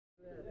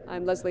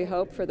I'm Leslie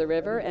Hope for The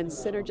River and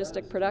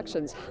Synergistic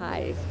Productions.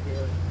 Hi.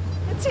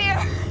 It's here.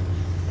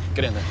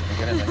 Get in there,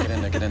 get in there, get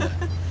in there, get in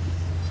there.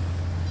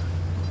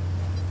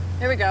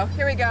 Here we go,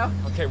 here we go.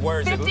 Okay,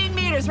 where is 15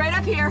 meters, right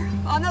up here,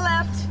 on the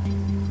left.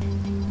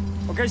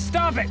 Okay,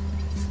 stop it!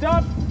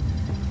 Stop!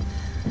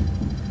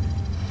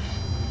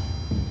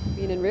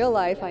 I mean, in real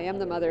life, I am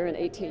the mother of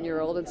an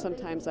 18-year-old, and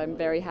sometimes I'm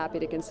very happy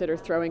to consider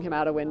throwing him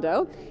out a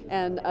window.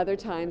 And other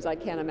times I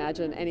can't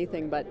imagine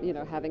anything but, you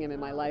know, having him in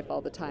my life all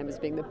the time as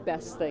being the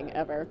best thing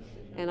ever.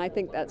 And I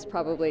think that's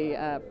probably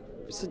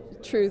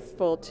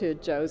truthful to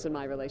Joe's and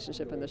my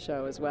relationship in the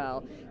show as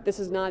well. This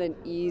is not an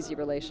easy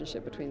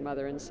relationship between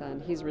mother and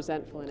son. He's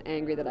resentful and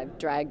angry that I've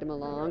dragged him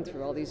along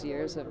through all these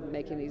years of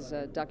making these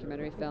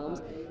documentary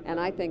films. And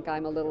I think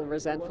I'm a little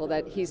resentful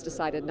that he's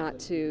decided not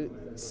to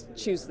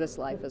choose this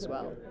life as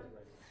well.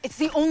 It's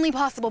the only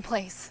possible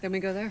place. Then we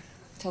go there.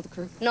 Tell the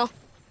crew. No.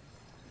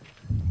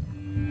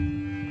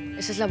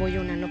 Esa es la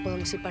boyuna, no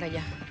podemos ir para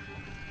allá.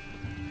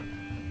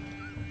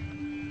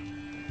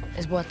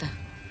 Es Boata.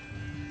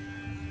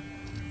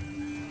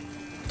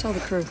 Tell the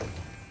crew.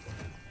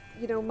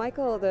 You know,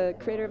 Michael, the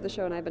creator of the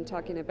show, and I've been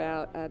talking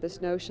about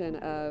this notion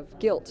of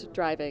guilt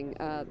driving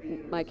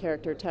my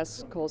character,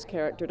 Tess Cole's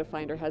character, to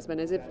find her husband,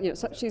 as if, you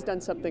know, she's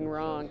done something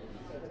wrong.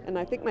 And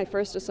I think my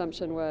first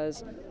assumption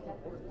was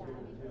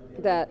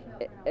that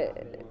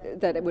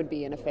it would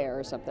be an affair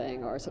or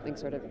something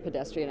sort of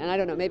pedestrian. And I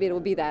don't know, maybe it will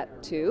be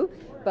that too.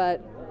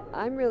 But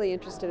I'm really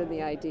interested in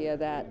the idea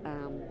that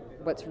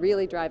what's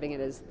really driving it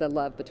is the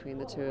love between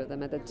the two of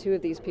them. And the two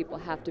of these people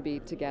have to be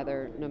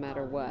together no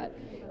matter what.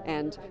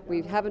 And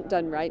we haven't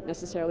done right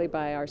necessarily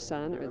by our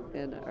son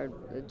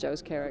or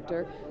Joe's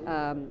character.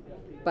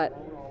 But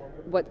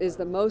what is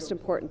the most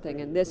important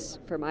thing in this,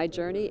 for my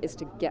journey, is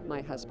to get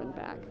my husband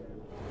back.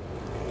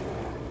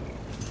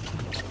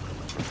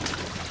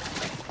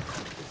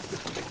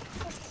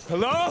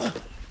 Hello?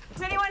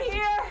 Is anyone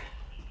here?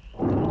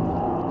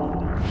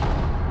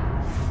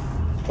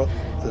 What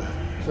the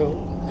hell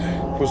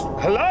was...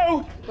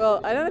 Hello?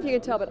 Well, I don't know if you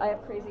can tell, but I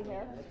have crazy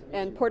hair,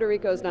 and Puerto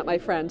Rico is not my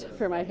friend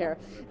for my hair.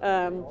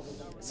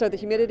 So the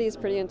humidity is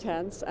pretty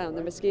intense.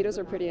 The mosquitoes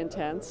are pretty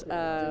intense.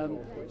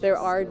 There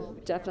are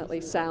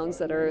definitely sounds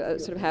that are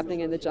sort of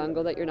happening in the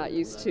jungle that you're not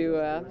used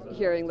to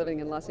hearing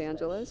living in Los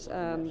Angeles.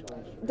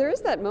 There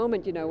is that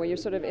moment, you know, where you're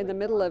sort of in the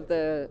middle of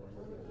the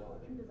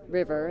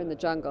river in the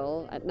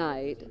jungle at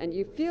night, and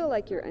you feel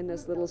like you're in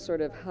this little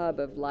sort of hub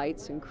of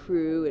lights and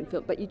crew and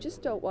film, but you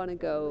just don't want to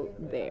go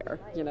there.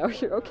 You know,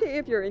 you're okay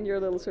if you're in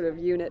your little sort of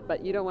unit,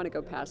 but you don't want to go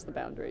past the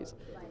boundaries.